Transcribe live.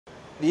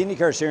The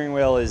IndyCar steering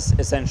wheel is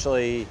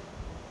essentially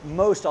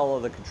most all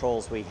of the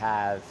controls we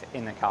have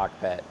in the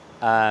cockpit.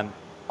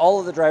 All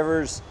of the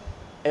drivers,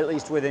 at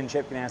least within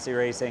Chip Ganassi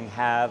Racing,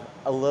 have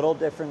a little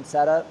different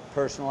setup,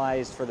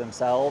 personalized for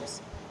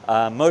themselves.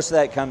 Most of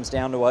that comes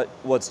down to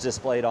what's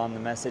displayed on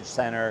the message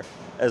center,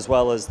 as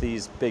well as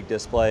these big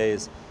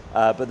displays.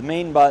 But the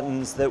main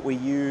buttons that we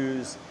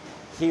use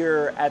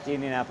here at the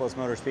Indianapolis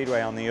Motor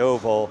Speedway on the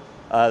oval,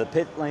 the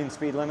pit lane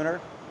speed limiter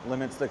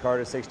limits the car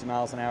to 60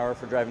 miles an hour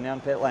for driving down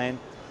pit lane.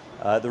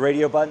 The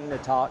radio button to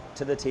talk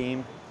to the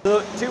team.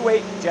 The two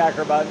weight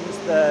jacker buttons,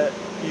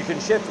 you can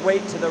shift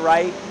weight to the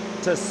right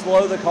to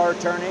slow the car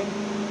turning,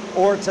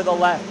 or to the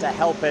left to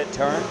help it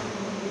turn.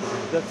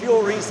 The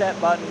fuel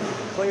reset button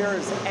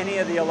clears any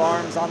of the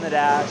alarms on the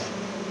dash,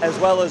 as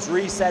well as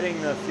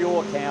resetting the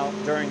fuel count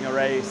during the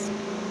race.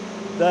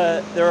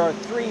 There are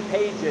 3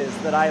 pages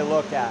that I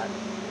look at: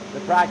 the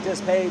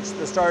practice page,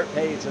 the start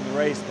page, and the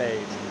race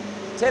page.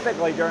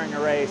 Typically during a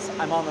race,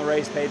 I'm on the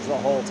race page the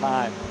whole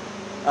time.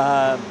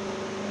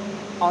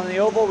 On the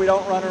oval, we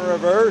don't run a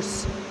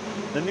reverse.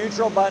 The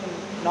neutral button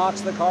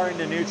knocks the car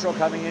into neutral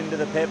coming into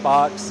the pit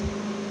box,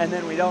 and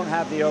then we don't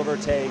have the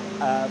overtake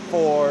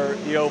for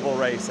the oval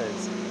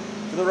races.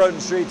 For the road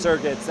and street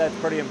circuits, that's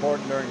pretty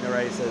important during the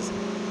races.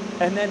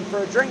 And then for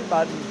a drink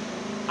button,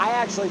 I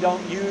actually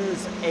don't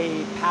use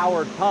a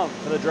powered pump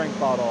for the drink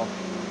bottle.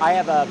 I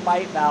have a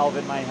bite valve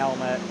in my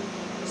helmet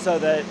so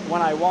that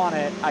when I want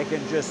it, I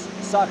can just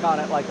suck on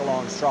it like a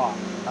long straw.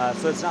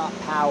 So it's not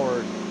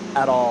powered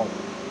at all.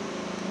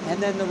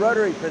 And then the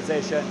rotary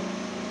position,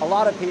 a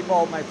lot of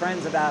people, my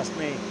friends have asked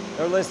me,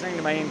 they're listening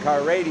to my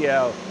in-car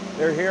radio,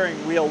 they're hearing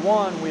wheel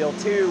 1, wheel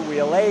 2,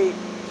 wheel 8,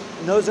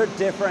 and those are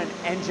different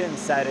engine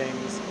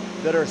settings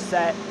that are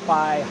set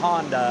by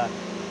Honda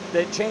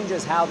that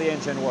changes how the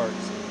engine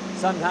works.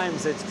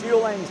 Sometimes it's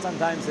fueling,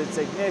 sometimes it's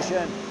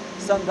ignition,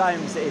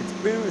 sometimes it's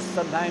boost,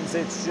 sometimes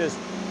it's just,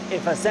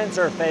 if a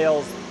sensor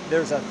fails,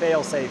 there's a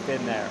fail-safe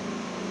in there.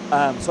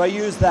 So I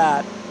use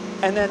that.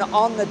 And then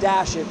on the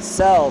dash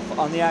itself,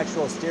 on the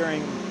actual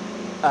steering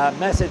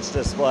message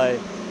display,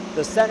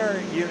 the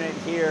center unit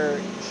here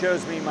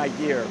shows me my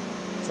gear,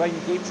 so I can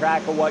keep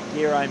track of what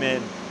gear I'm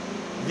in.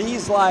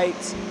 These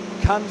lights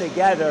come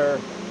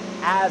together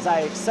as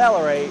I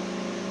accelerate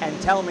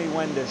and tell me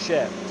when to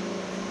shift.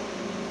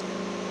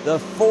 The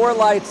 4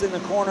 lights in the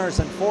corners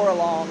and 4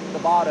 along the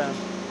bottom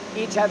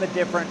each have a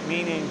different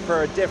meaning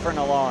for a different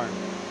alarm.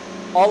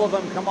 All of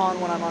them come on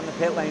when I'm on the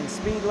pit lane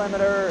speed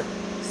limiter.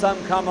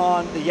 Some come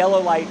on, the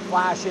yellow light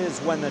flashes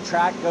when the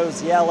track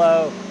goes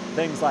yellow,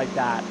 things like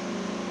that.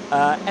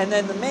 And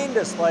then the main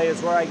display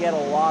is where I get a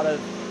lot of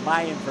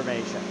my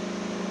information.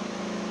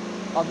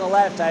 On the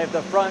left, I have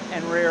the front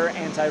and rear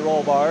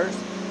anti-roll bars,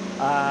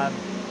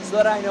 so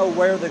that I know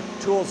where the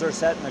tools are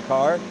set in the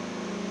car.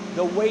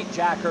 The weight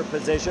jacker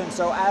position,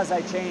 so as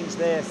I change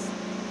this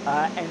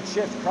and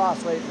shift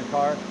crossweight in the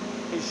car,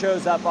 it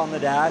shows up on the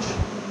dash.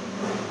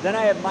 Then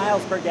I have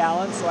miles per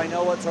gallon, so I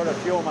know what sort of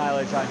fuel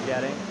mileage I'm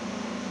getting.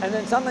 And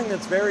then something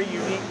that's very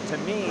unique to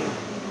me,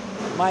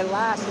 my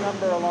last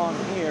number along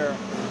here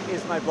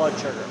is my blood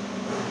sugar.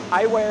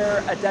 I wear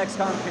a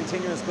Dexcom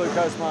continuous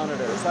glucose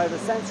monitor, so I have a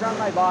sensor on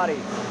my body,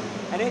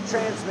 and it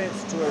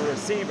transmits to a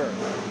receiver.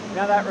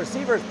 Now that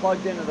receiver is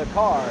plugged into the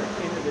car,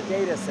 into the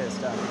data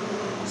system.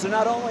 So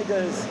not only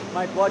does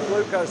my blood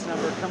glucose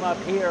number come up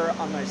here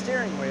on my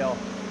steering wheel,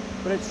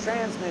 but it's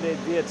transmitted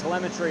via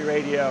telemetry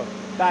radio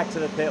back to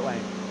the pit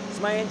lane.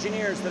 So my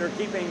engineers that are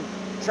keeping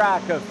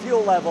track of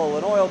fuel level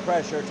and oil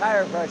pressure,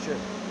 tire pressure,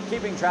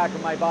 keeping track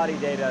of my body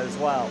data as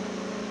well.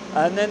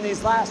 And then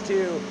these last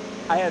 2,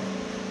 I have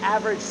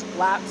average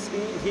lap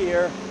speed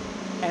here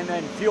and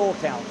then fuel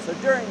count. So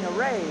during the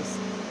race,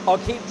 I'll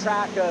keep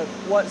track of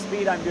what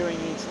speed I'm doing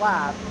each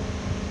lap,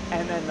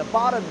 and then the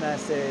bottom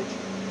message,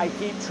 I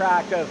keep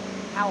track of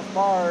how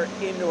far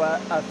into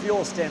a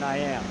fuel stint I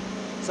am.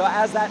 So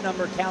as that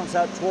number counts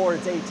up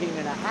towards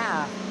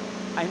 18.5,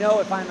 I know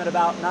if I'm at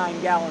about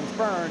 9 gallons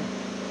burned,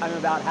 I'm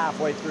about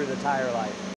halfway through the tire life.